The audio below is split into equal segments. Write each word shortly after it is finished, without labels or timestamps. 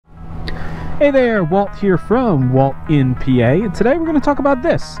Hey there, Walt here from WaltInPA, and today we're going to talk about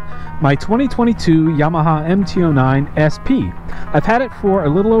this, my 2022 Yamaha MT-09 SP. I've had it for a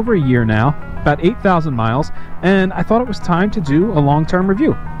little over a year now, about 8,000 miles, and I thought it was time to do a long-term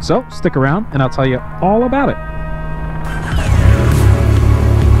review. So stick around and I'll tell you all about it.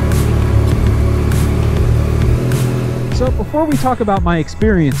 So before we talk about my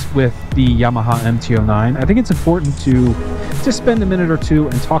experience with the Yamaha MT-09, I think it's important to just spend a minute or two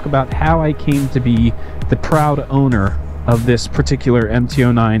and talk about how I came to be the proud owner of this particular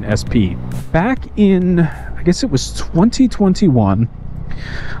MT-09 SP. Back in, I guess it was 2021,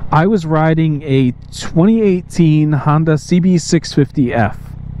 I was riding a 2018 Honda CB650F.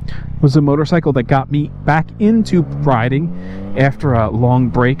 It was a motorcycle that got me back into riding after a long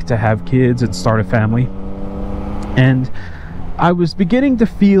break to have kids and start a family. And I was beginning to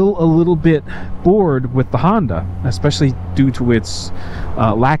feel a little bit bored with the Honda, especially due to its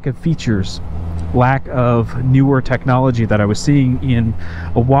lack of features, lack of newer technology that I was seeing in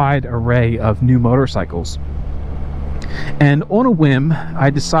a wide array of new motorcycles. And on a whim, I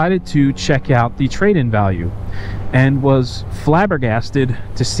decided to check out the trade-in value and was flabbergasted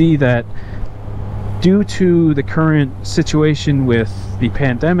to see that due to the current situation with the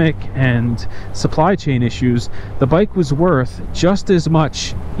pandemic and supply chain issues, the bike was worth just as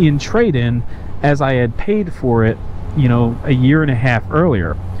much in trade-in as I had paid for it, you know, a year and a half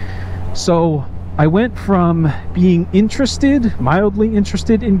earlier. So I went from being interested, mildly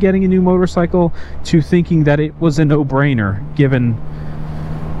interested in getting a new motorcycle, to thinking that it was a no-brainer given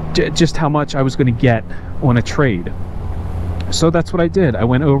just how much I was going to get on a trade. So that's what I did. I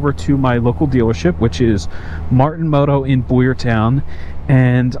went over to my local dealership, which is Martin Moto in Boyertown,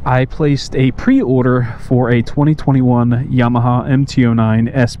 and I placed a pre-order for a 2021 Yamaha MT-09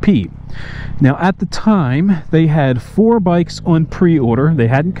 SP. Now at the time, they had 4 bikes on pre-order. They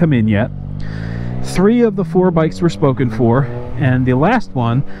hadn't come in yet. 3 of the 4 bikes were spoken for, and the last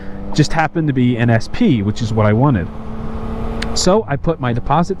one just happened to be an SP, which is what I wanted. So I put my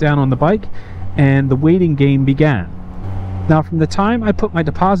deposit down on the bike, and the waiting game began. Now, from the time I put my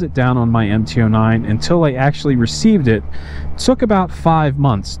deposit down on my MT-09 until I actually received it, took about 5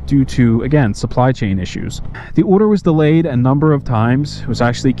 months due to, again, supply chain issues. The order was delayed a number of times. It was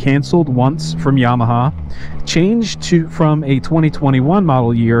actually canceled once from Yamaha, changed from a 2021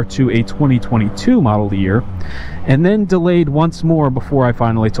 model year to a 2022 model year, and then delayed once more before I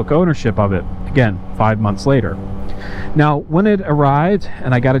finally took ownership of it, again, 5 months later. Now, when it arrived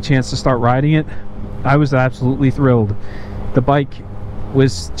and I got a chance to start riding it, I was absolutely thrilled. The bike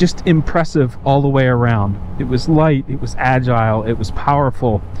was just impressive all the way around. It was light, it was agile, it was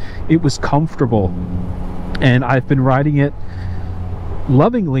powerful, it was comfortable, and I've been riding it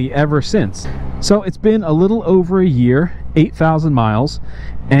lovingly ever since. So it's been a little over a year, 8,000 miles,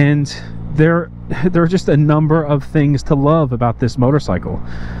 and there are just a number of things to love about this motorcycle.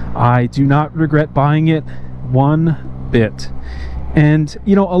 I do not regret buying it one bit. And,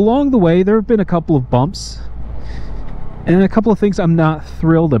 you know, along the way, there have been a couple of bumps and a couple of things I'm not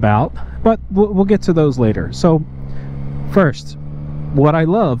thrilled about, but we'll get to those later. So, first, what I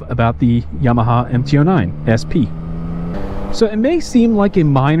love about the Yamaha MT-09 SP. So it may seem like a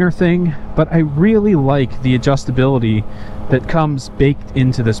minor thing, but I really like the adjustability that comes baked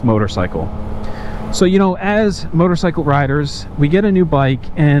into this motorcycle. So, you know, as motorcycle riders, we get a new bike,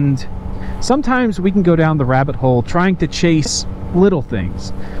 and sometimes we can go down the rabbit hole trying to chase little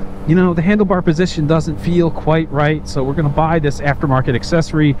things. You know, the handlebar position doesn't feel quite right, so we're going to buy this aftermarket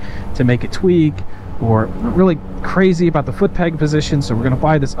accessory to make it tweak, or we're not really crazy about the foot peg position, so we're going to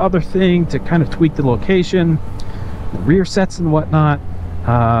buy this other thing to kind of tweak the location, the rear sets and whatnot.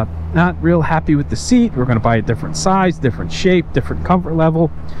 Not real happy with the seat. We're going to buy a different size, different shape, different comfort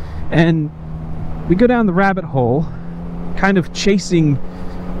level, and we go down the rabbit hole kind of chasing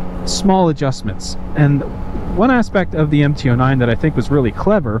small adjustments. And one aspect of the MT-09 that I think was really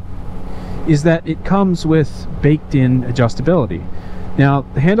clever is that it comes with baked-in adjustability. Now,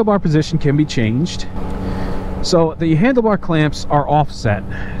 the handlebar position can be changed. So the handlebar clamps are offset,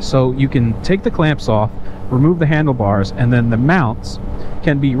 so you can take the clamps off, remove the handlebars, and then the mounts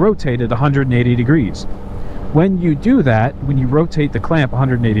can be rotated 180 degrees. When you do that, when you rotate the clamp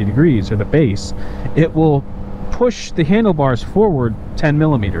 180 degrees, or the base, it will push the handlebars forward 10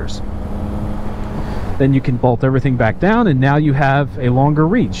 millimeters. Then you can bolt everything back down, and now you have a longer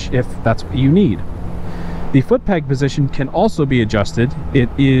reach if that's what you need. The foot peg position can also be adjusted. It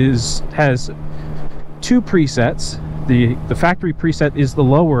has 2 presets. The factory preset is the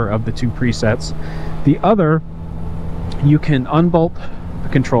lower of the 2 presets. The other, you can unbolt the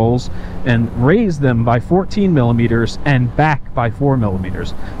controls and raise them by 14 millimeters and back by 4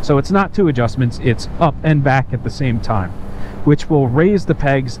 millimeters. So it's not two adjustments, it's up and back at the same time, which will raise the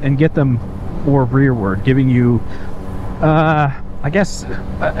pegs and get them more rearward, giving you I guess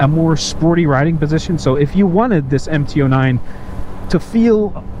a more sporty riding position. So if you wanted this MT-09 to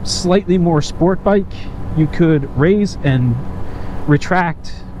feel slightly more sport bike, you could raise and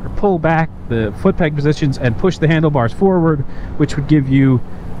retract or pull back the foot peg positions and push the handlebars forward, which would give you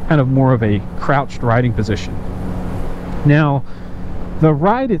kind of more of a crouched riding position. Now, the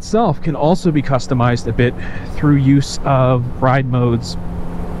ride itself can also be customized a bit through use of ride modes,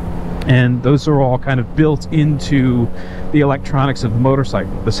 and those are all kind of built into the electronics of the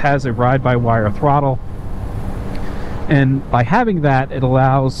motorcycle. This has a ride-by-wire throttle, and by having that, it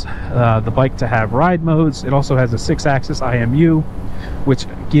allows the bike to have ride modes. It also has a 6-axis IMU, which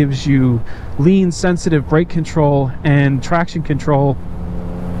gives you lean sensitive brake control and traction control.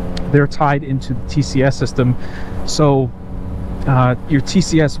 They're tied into the TCS system. So your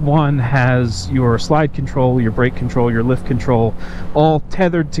TCS1 has your slide control, your brake control, your lift control, all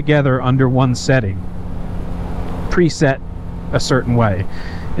tethered together under one setting, preset a certain way.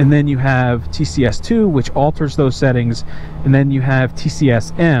 And then you have TCS2, which alters those settings, and then you have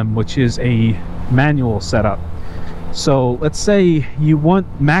TCSM, which is a manual setup. So let's say you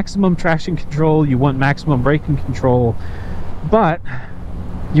want maximum traction control, you want maximum braking control, but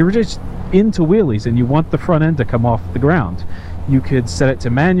you're just into wheelies and you want the front end to come off the ground. You could set it to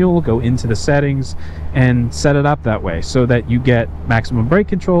manual, go into the settings, and set it up that way so that you get maximum brake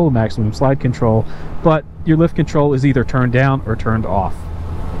control, maximum slide control, but your lift control is either turned down or turned off.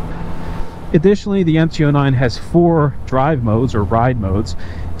 Additionally, the MT-09 has 4 drive modes or ride modes.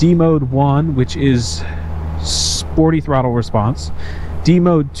 D mode 1, which is sporty throttle response. D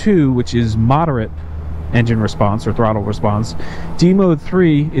mode 2, which is moderate engine response or throttle response. D mode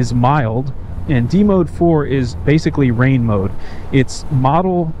 3 is mild, and D mode 4 is basically rain mode. It's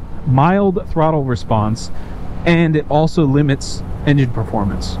mild throttle response, and it also limits engine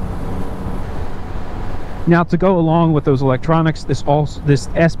performance. Now, to go along with those electronics, this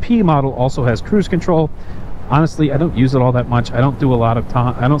SP model also has cruise control. Honestly, I don't use it all that much. I don't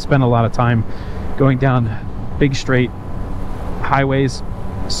spend a lot of time going down big straight highways.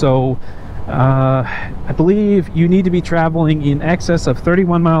 So I believe you need to be traveling in excess of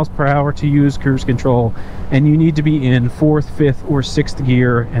 31 miles per hour to use cruise control, and you need to be in 4th, 5th, or 6th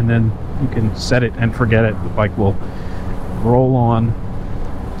gear, and then you can set it and forget it. The bike will roll on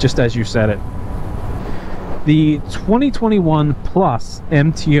just as you set it. The 2021 Plus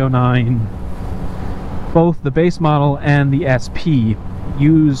MT-09, both the base model and the SP,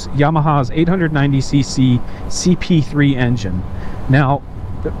 use Yamaha's 890cc CP3 engine. Now,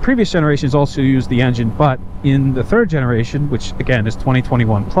 the previous generations also used the engine, but in the 3rd generation, which again is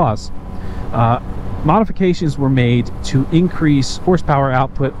 2021 Plus, modifications were made to increase horsepower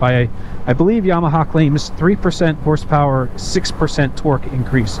output by, I believe Yamaha claims 3% horsepower, 6% torque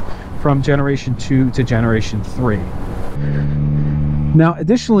increase from generation 2 to generation 3. Now,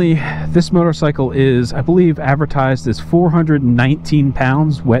 additionally, this motorcycle is, I believe, advertised as 419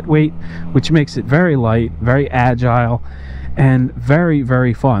 pounds wet weight, which makes it very light, very agile, and very,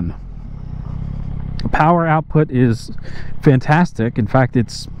 very fun. Power output is fantastic. In fact,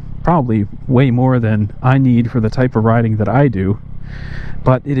 it's probably way more than I need for the type of riding that I do,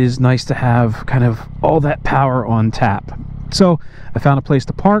 but it is nice to have kind of all that power on tap. So I found a place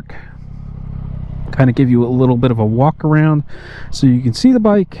to park, kind of give you a little bit of a walk around so you can see the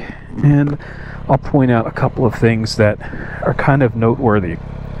bike, and I'll point out a couple of things that are kind of noteworthy.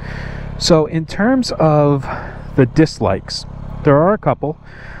 So in terms of the dislikes, there are a couple.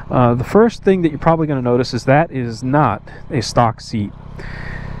 The first thing that you're probably going to notice is that is not a stock seat.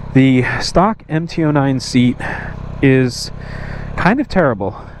 The stock MT-09 seat is kind of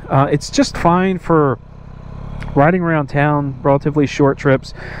terrible. It's just fine for riding around town, relatively short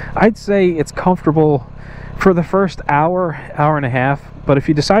trips. I'd say it's comfortable for the first hour and a half, but if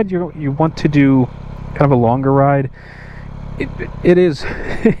you decide you want to do kind of a longer ride, it is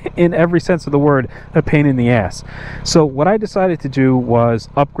in every sense of the word a pain in the ass. So what I decided to do was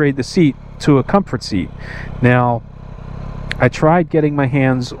upgrade the seat to a comfort seat. Now, I tried getting my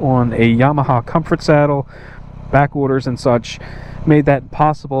hands on a Yamaha comfort saddle, back orders and such, made that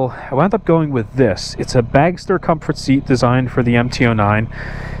possible. I wound up going with this. It's a Bagster comfort seat designed for the MT-09,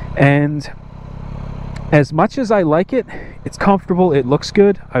 and as much as I like it, it's comfortable, it looks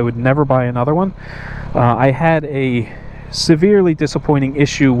good. I would never buy another one. I had a severely disappointing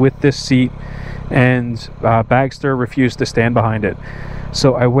issue with this seat, and Bagster refused to stand behind it.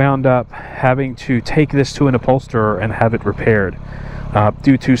 So I wound up having to take this to an upholsterer and have it repaired.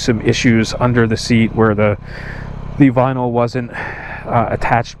 due to some issues under the seat where the vinyl wasn't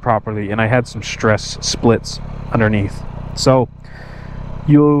attached properly, and I had some stress splits underneath. So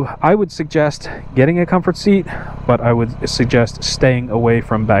I would suggest getting a comfort seat, but I would suggest staying away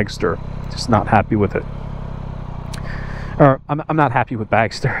from Bagster. Just not happy with it. Or I'm not happy with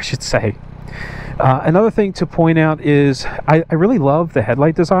Bagster, I should say. Another thing to point out is I really love the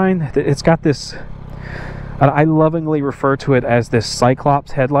headlight design. It's got this, I lovingly refer to it as this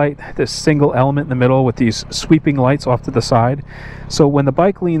Cyclops headlight, this single element in the middle with these sweeping lights off to the side. So when the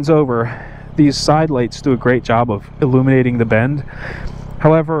bike leans over, these side lights do a great job of illuminating the bend.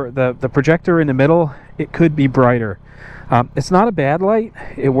 However, the projector in the middle, it could be brighter. It's not a bad light,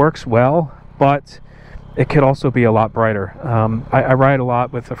 it works well, but it could also be a lot brighter. I ride a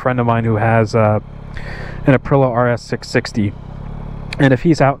lot with a friend of mine who has an Aprilia RS 660, and if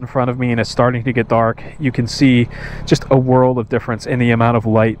he's out in front of me and it's starting to get dark, you can see just a world of difference in the amount of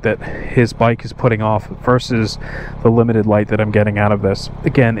light that his bike is putting off versus the limited light that I'm getting out of this.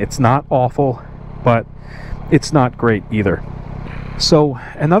 Again, it's not awful, but it's not great either. So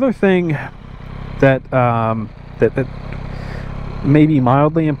another thing that that may be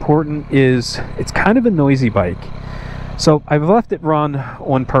mildly important is it's kind of a noisy bike. So I've left it run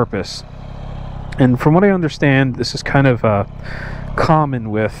on purpose, and from what I understand, this is kind of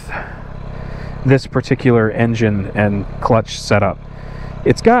common with this particular engine and clutch setup.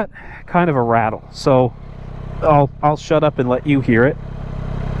 It's got kind of a rattle, so I'll shut up and let you hear it.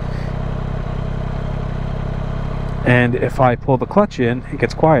 And if I pull the clutch in, it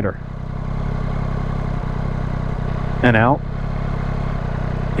gets quieter. And out.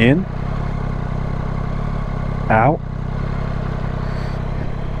 In. Out.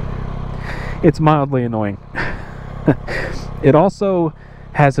 It's mildly annoying. It also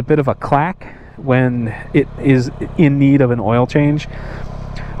has a bit of a clack when it is in need of an oil change.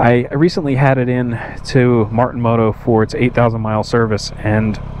 I recently had it in to Martin Moto for its 8,000 mile service,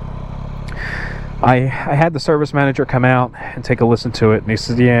 and I had the service manager come out and take a listen to it, and he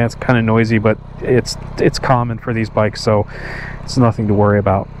said, yeah, it's kind of noisy, but it's common for these bikes, so it's nothing to worry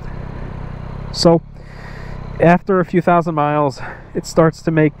about. So after a few thousand miles, it starts to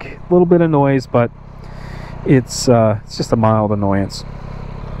make a little bit of noise, but it's just a mild annoyance.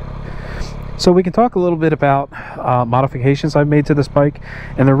 So we can talk a little bit about modifications I've made to this bike,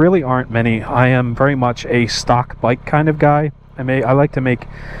 and there really aren't many. I am very much a stock bike kind of guy. I like to make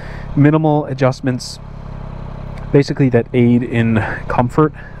minimal adjustments, basically, that aid in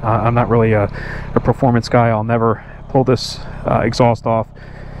comfort. I'm not really a performance guy. I'll never pull this exhaust off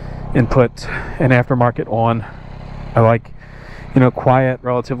and put an aftermarket on. I like, quiet,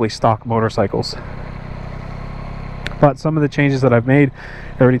 relatively stock motorcycles. But some of the changes that I've made,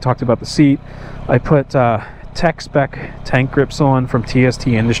 I already talked about the seat. I put tech spec tank grips on from TST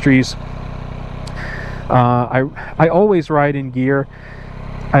Industries. I always ride in gear.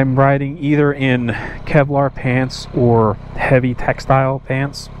 I'm riding either in Kevlar pants or heavy textile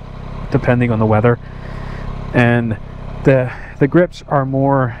pants, depending on the weather. And the grips are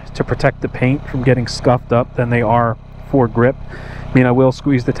more to protect the paint from getting scuffed up than they are for grip. I mean, I will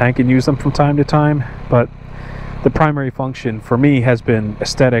squeeze the tank and use them from time to time, but the primary function for me has been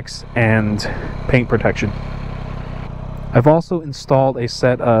aesthetics and paint protection. I've also installed a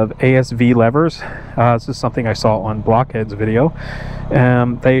set of ASV levers. This is something I saw on Blockhead's video.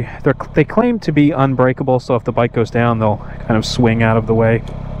 They claim to be unbreakable, so if the bike goes down, they'll kind of swing out of the way.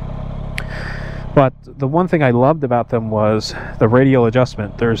 But the one thing I loved about them was the radial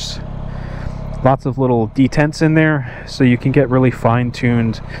adjustment. There's lots of little detents in there, so you can get really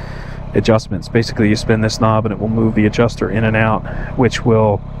fine-tuned adjustments. Basically, you spin this knob and it will move the adjuster in and out, which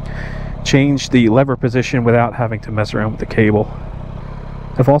will change the lever position without having to mess around with the cable.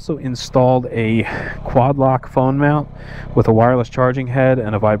 I've also installed a quad lock phone mount with a wireless charging head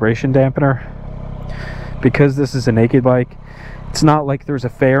and a vibration dampener. Because this is a naked bike, it's not like there's a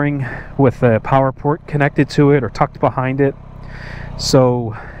fairing with a power port connected to it or tucked behind it.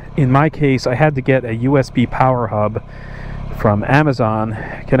 So in my case, I had to get a USB power hub from Amazon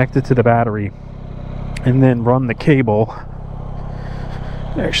connected to the battery and then run the cable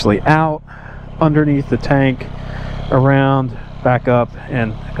actually out underneath the tank, around, back up,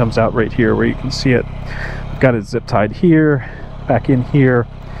 and it comes out right here where you can see it. I've got it zip tied here, back in here,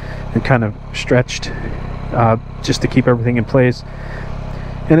 and kind of stretched just to keep everything in place,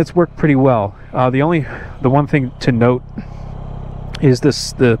 and it's worked pretty well. The one thing to note is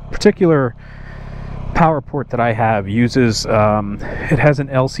the particular power port that I have uses it has an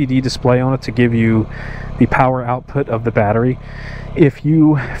LCD display on it to give you the power output of the battery. If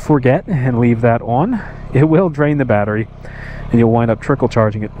you forget and leave that on, it will drain the battery, and you'll wind up trickle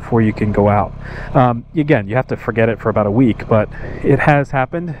charging it before you can go out. Again, you have to forget it for about a week, but it has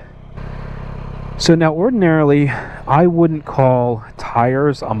happened. So now ordinarily I wouldn't call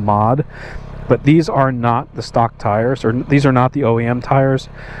tires a mod, but these are not the stock tires, or these are not the OEM tires.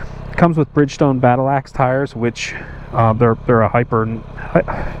 It comes with Bridgestone Battle Axe tires, which they're a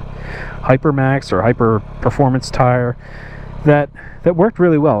Hypermax or Hyper Performance tire that worked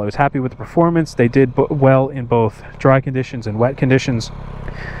really well. I was happy with the performance. They did well in both dry conditions and wet conditions,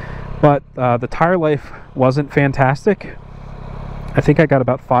 but the tire life wasn't fantastic. I think I got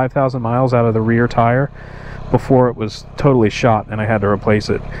about 5,000 miles out of the rear tire before it was totally shot and I had to replace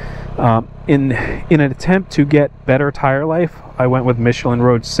it. In an attempt to get better tire life, I went with Michelin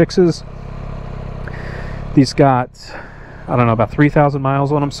Road 6s. These got, I don't know, about 3,000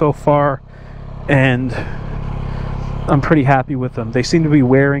 miles on them so far, and I'm pretty happy with them. They seem to be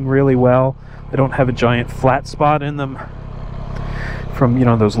wearing really well. They don't have a giant flat spot in them from, you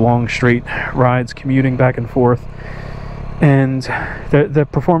know, those long straight rides commuting back and forth. And the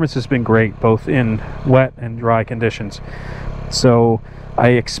performance has been great, both in wet and dry conditions. So I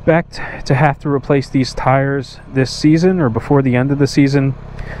expect to have to replace these tires this season or before the end of the season,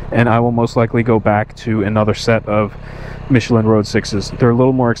 and I will most likely go back to another set of Michelin Road 6s. They're a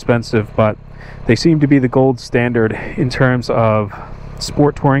little more expensive, but they seem to be the gold standard in terms of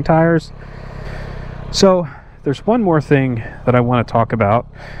sport touring tires. So there's one more thing that I want to talk about,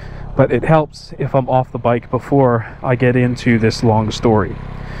 but it helps if I'm off the bike before I get into this long story.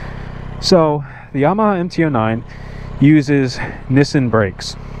 So the Yamaha MT-09 uses Nissin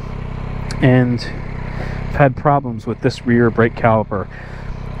brakes, and I've had problems with this rear brake caliper.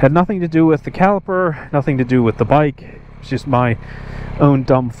 Had nothing to do with the caliper, nothing to do with the bike. It's just my own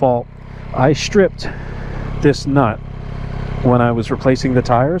dumb fault. I stripped this nut when I was replacing the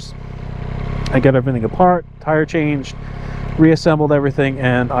tires. I got everything apart, tire changed, reassembled everything,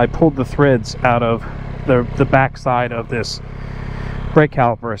 and I pulled the threads out of the back side of this brake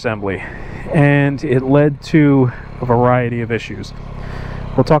caliper assembly, and it led to a variety of issues.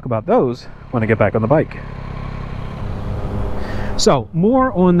 We'll talk about those when I get back on the bike. So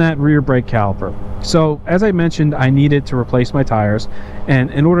more on that rear brake caliper. So as I mentioned, I needed to replace my tires, and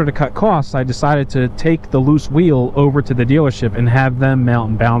in order to cut costs, I decided to take the loose wheel over to the dealership and have them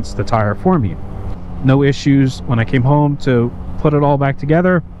mount and bounce the tire for me. No issues. When I came home to put it all back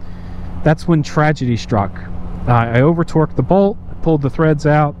together, that's when tragedy struck. I over torqued the bolt, pulled the threads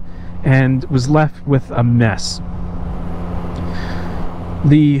out, and was left with a mess.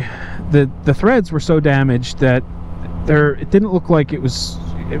 The threads were so damaged that it didn't look like it was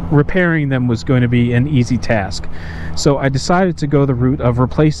repairing them was going to be an easy task. So I decided to go the route of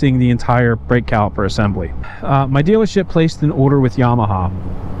replacing the entire brake caliper assembly. My dealership placed an order with Yamaha,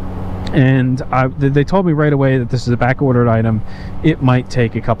 and they told me right away that this is a back ordered item. It might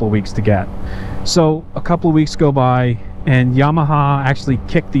take a couple of weeks to get. So a couple of weeks go by, and Yamaha actually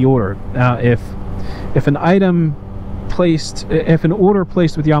kicked the order. If an order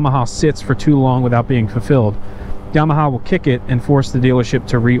placed with Yamaha sits for too long without being fulfilled, Yamaha will kick it and force the dealership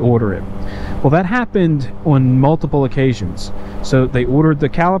to reorder it. Well, that happened on multiple occasions. So they ordered the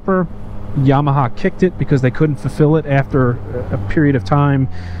caliper, Yamaha kicked it because they couldn't fulfill it after a period of time.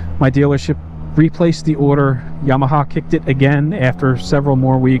 My dealership replaced the order, Yamaha kicked it again after several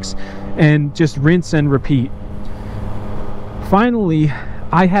more weeks, and just rinse and repeat. Finally,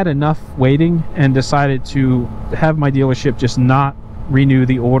 I had enough waiting and decided to have my dealership just not renew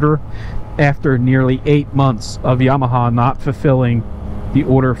the order after nearly 8 months of Yamaha not fulfilling the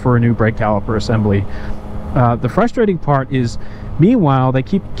order for a new brake caliper assembly. The frustrating part is, meanwhile, they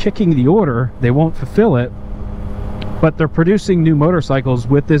keep kicking the order, they won't fulfill it, but they're producing new motorcycles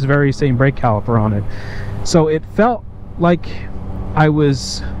with this very same brake caliper on it. So it felt like I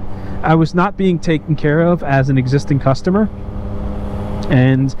was not being taken care of as an existing customer.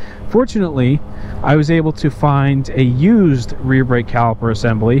 And fortunately, I was able to find a used rear brake caliper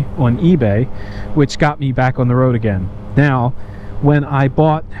assembly on eBay, which got me back on the road again. Now, when I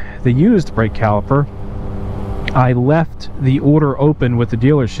bought the used brake caliper, I left the order open with the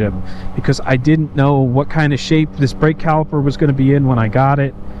dealership because I didn't know what kind of shape this brake caliper was going to be in when I got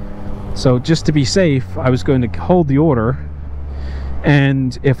it. So just to be safe, I was going to hold the order,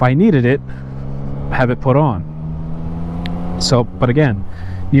 and if I needed it, have it put on. So, but again,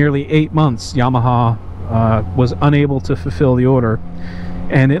 nearly 8 months Yamaha was unable to fulfill the order,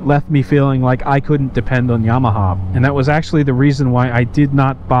 and it left me feeling like I couldn't depend on Yamaha. And that was actually the reason why I did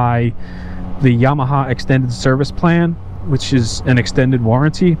not buy the Yamaha extended service plan, which is an extended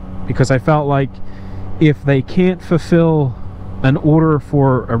warranty, because I felt like if they can't fulfill an order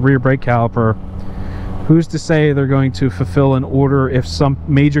for a rear brake caliper, Who's to say they're going to fulfill an order if some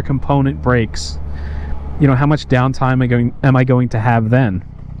major component breaks? You know, how much downtime am I going to have then?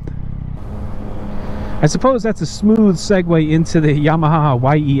 I suppose that's a smooth segue into the Yamaha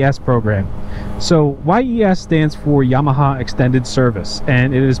YES program. So YES stands for Yamaha Extended Service,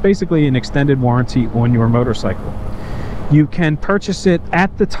 and it is basically an extended warranty on your motorcycle. You can purchase it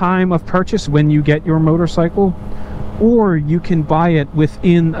at the time of purchase when you get your motorcycle, or you can buy it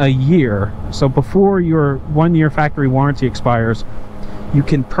within a year. So before your 1-year factory warranty expires, you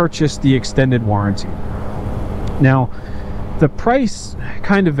can purchase the extended warranty. Now, the price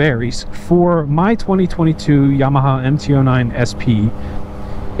kind of varies. For my 2022 Yamaha MT-09 SP,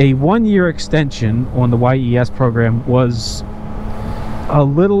 a 1-year extension on the YES program was a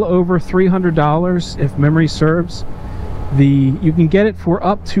little over $300 if memory serves. You can get it for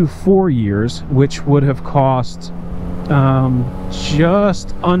up to 4 years, which would have cost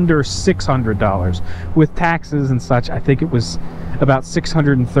just under $600 with taxes and such. I think it was about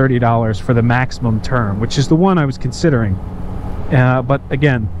 $630 for the maximum term, which is the one I was considering. But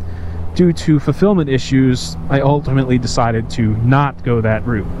again, due to fulfillment issues, I ultimately decided to not go that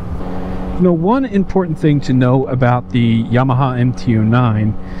route. You know, one important thing to know about the Yamaha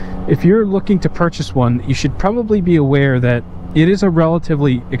MT-09, if you're looking to purchase one, you should probably be aware that it is a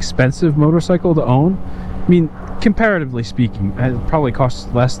relatively expensive motorcycle to own. I mean, comparatively speaking, it probably costs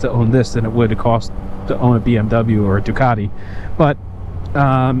less to own this than it would cost to own a BMW or a Ducati. But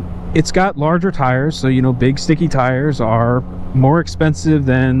it's got larger tires, so you know, big sticky tires are more expensive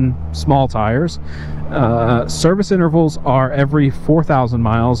than small tires. Service intervals are every 4,000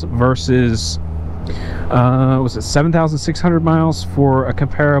 miles versus was it 7,600 miles for a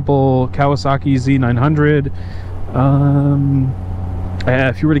comparable Kawasaki Z900.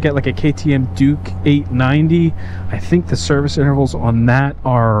 If you were to get like a KTM Duke 890, I think the service intervals on that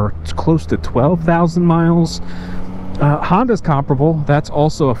are close to 12,000 miles. Honda's comparable. That's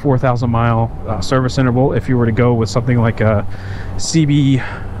also a 4,000 mile service interval if you were to go with something like a CB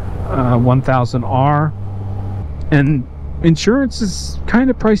 1000R. And insurance is kind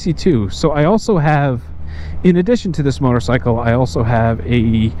of pricey too. So I also have, in addition to this motorcycle, I also have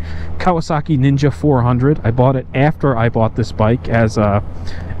a Kawasaki Ninja 400. I bought it after I bought this bike as a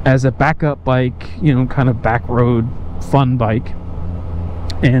backup bike, you know, kind of back road fun bike.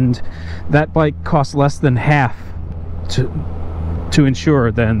 And that bike costs less than half to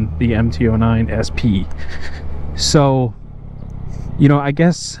insure than the MT-09 SP. So, you know, I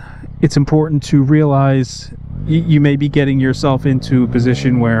guess it's important to realize you may be getting yourself into a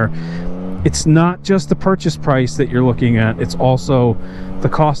position where it's not just the purchase price that you're looking at, it's also the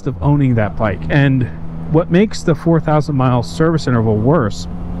cost of owning that bike. And what makes the 4,000 mile service interval worse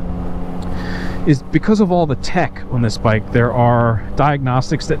is because of all the tech on this bike. There are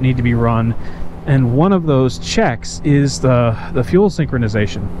diagnostics that need to be run, and one of those checks is the fuel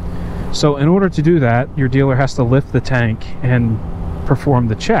synchronization. So in order to do that, your dealer has to lift the tank and perform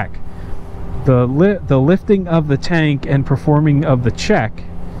the check. The lifting of the tank and performing of the check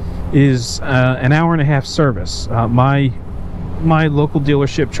is an hour-and-a-half service. My local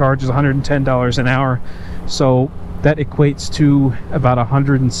dealership charges $110 an hour, so that equates to about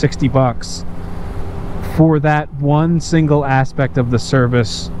 $160 for that one single aspect of the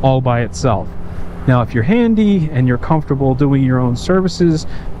service all by itself. Now, if you're handy and you're comfortable doing your own services,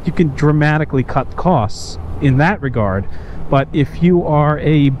 you can dramatically cut costs in that regard. But if you are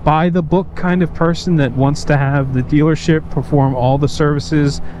a by-the-book kind of person that wants to have the dealership perform all the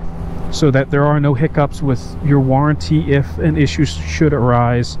services so that there are no hiccups with your warranty if an issue should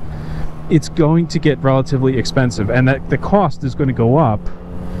arise, it's going to get relatively expensive, and that the cost is going to go up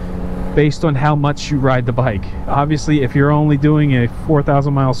based on how much you ride the bike. Obviously, if you're only doing a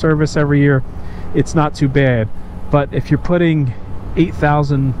 4,000 mile service every year, it's not too bad. But if you're putting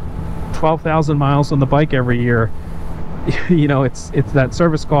 8,000, 12,000 miles on the bike every year, you know, it's that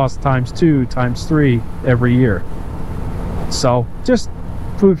service cost times 2, times 3 every year. So just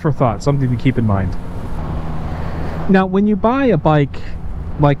food for thought, something to keep in mind. Now, when you buy a bike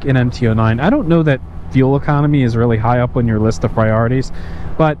like an MT-09, I don't know that fuel economy is really high up on your list of priorities,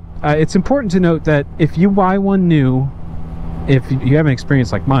 but it's important to note that if you buy one new, if you have an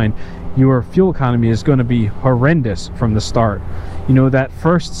experience like mine, your fuel economy is going to be horrendous from the start. You know, that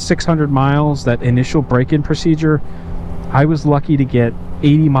first 600 miles, that initial break-in procedure, I was lucky to get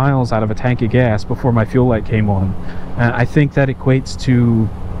 80 miles out of a tank of gas before my fuel light came on. I think that equates to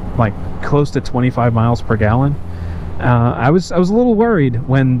like close to 25 miles per gallon. I was a little worried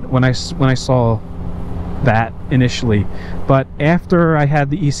when I saw that initially, but after I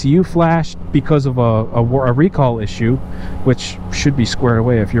had the ECU flashed because of a recall issue, which should be squared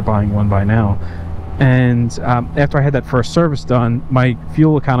away if you're buying one by now, And after I had that first service done, my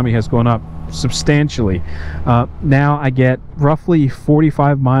fuel economy has gone up substantially. Now I get roughly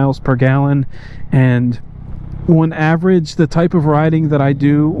 45 miles per gallon, and on average, the type of riding that I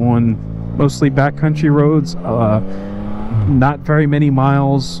do on mostly backcountry roads, not very many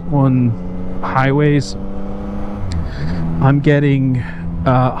miles on highways, I'm getting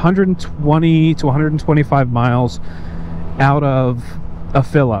 120 to 125 miles out of a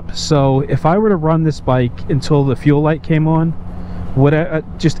fill up. So if I were to run this bike until the fuel light came on,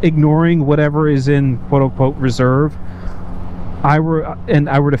 just ignoring whatever is in quote-unquote reserve, I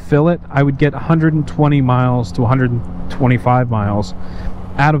were to fill it, I would get 120 miles to 125 miles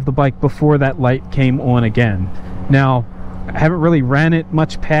out of the bike before that light came on again. Now, I haven't really ran it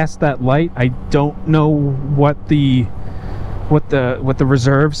much past that light. I don't know what the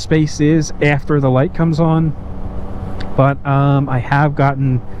reserve space is after the light comes on, but I have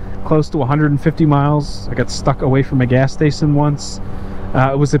gotten close to 150 miles. I got stuck away from a gas station once.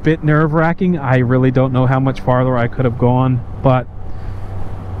 It was a bit nerve-wracking. I really don't know how much farther I could have gone, but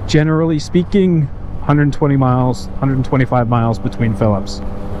generally speaking, 120 miles, 125 miles between fill-ups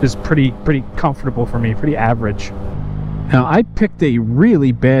is pretty comfortable for me, pretty average. Now, I picked a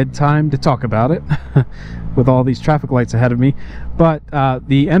really bad time to talk about it with all these traffic lights ahead of me, but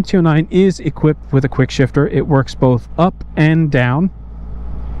the MT-09 is equipped with a quick shifter. It works both up and down,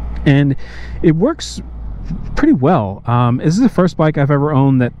 and it works pretty well. This is the first bike I've ever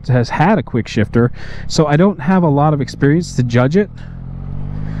owned that has had a quick shifter, so I don't have a lot of experience to judge it,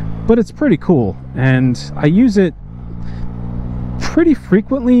 but it's pretty cool, and I use it pretty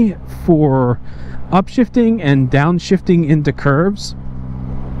frequently for upshifting and downshifting into curves.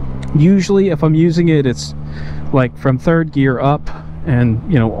 Usually if I'm using it, it's like from third gear up and,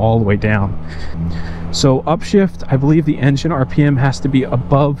 you know, all the way down. So upshift, I believe the engine RPM has to be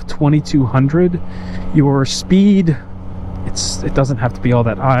above 2200. Your speed, it doesn't have to be all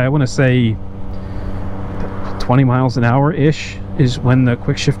that high. I want to say 20 miles an hour ish is when the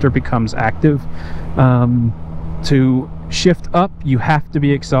quick shifter becomes active. To shift up, you have to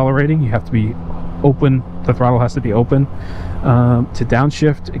be accelerating, you have to be open, the throttle has to be open. To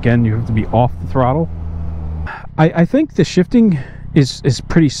downshift, again, you have to be off the throttle. I think the shifting is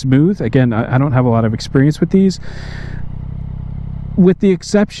pretty smooth. Again, I don't have a lot of experience with these, with the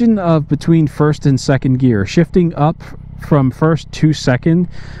exception of between first and second gear. Shifting up from first to second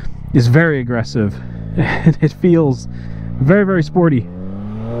is very aggressive, and it feels very, very sporty.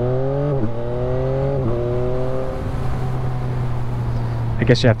 I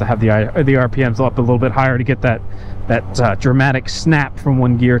guess you have to have the RPMs up a little bit higher to get that dramatic snap from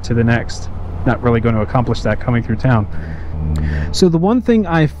one gear to the next. Not really going to accomplish that coming through town. So the one thing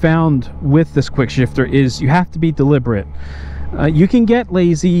I found with this quick shifter is you have to be deliberate. You can get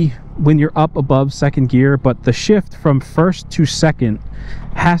lazy when you're up above second gear, but the shift from first to second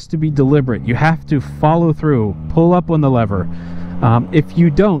has to be deliberate. You have to follow through, pull up on the lever. If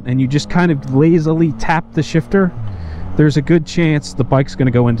you don't, and you just kind of lazily tap the shifter, there's a good chance the bike's going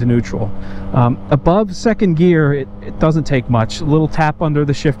to go into neutral. Above second gear, it doesn't take much. A little tap under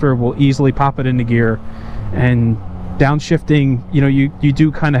the shifter will easily pop it into gear. And downshifting, you know, you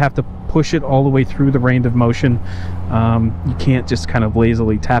do kind of have to push it all the way through the range of motion. You can't just kind of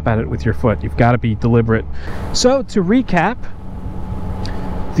lazily tap at it with your foot. You've got to be deliberate. So to recap,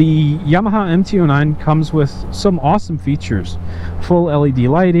 the Yamaha MT-09 comes with some awesome features. Full LED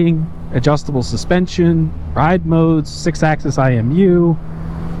lighting, adjustable suspension, ride modes, 6-axis IMU.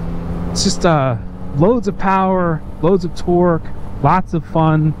 It's just loads of power, loads of torque, lots of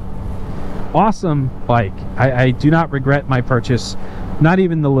fun. Awesome bike. I do not regret my purchase, not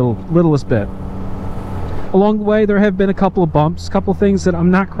even the littlest bit. Along the way, there have been a couple of bumps, a couple of things that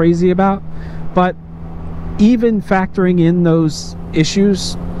I'm not crazy about, but even factoring in those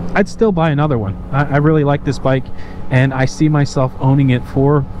issues, I'd still buy another one. I really like this bike, and I see myself owning it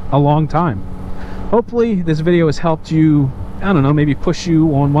for a long time. Hopefully this video has helped you, I don't know, maybe push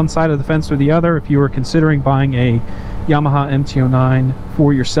you on one side of the fence or the other if you were considering buying a Yamaha MT-09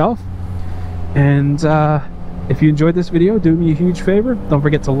 for yourself. And if you enjoyed this video, do me a huge favor. Don't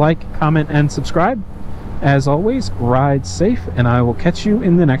forget to like, comment, and subscribe. As always, ride safe, and I will catch you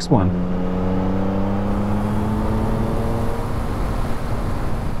in the next one.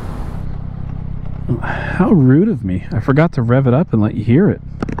 How rude of me. I forgot to rev it up and let you hear it.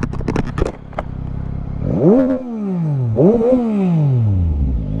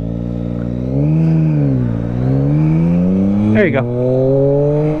 There you go.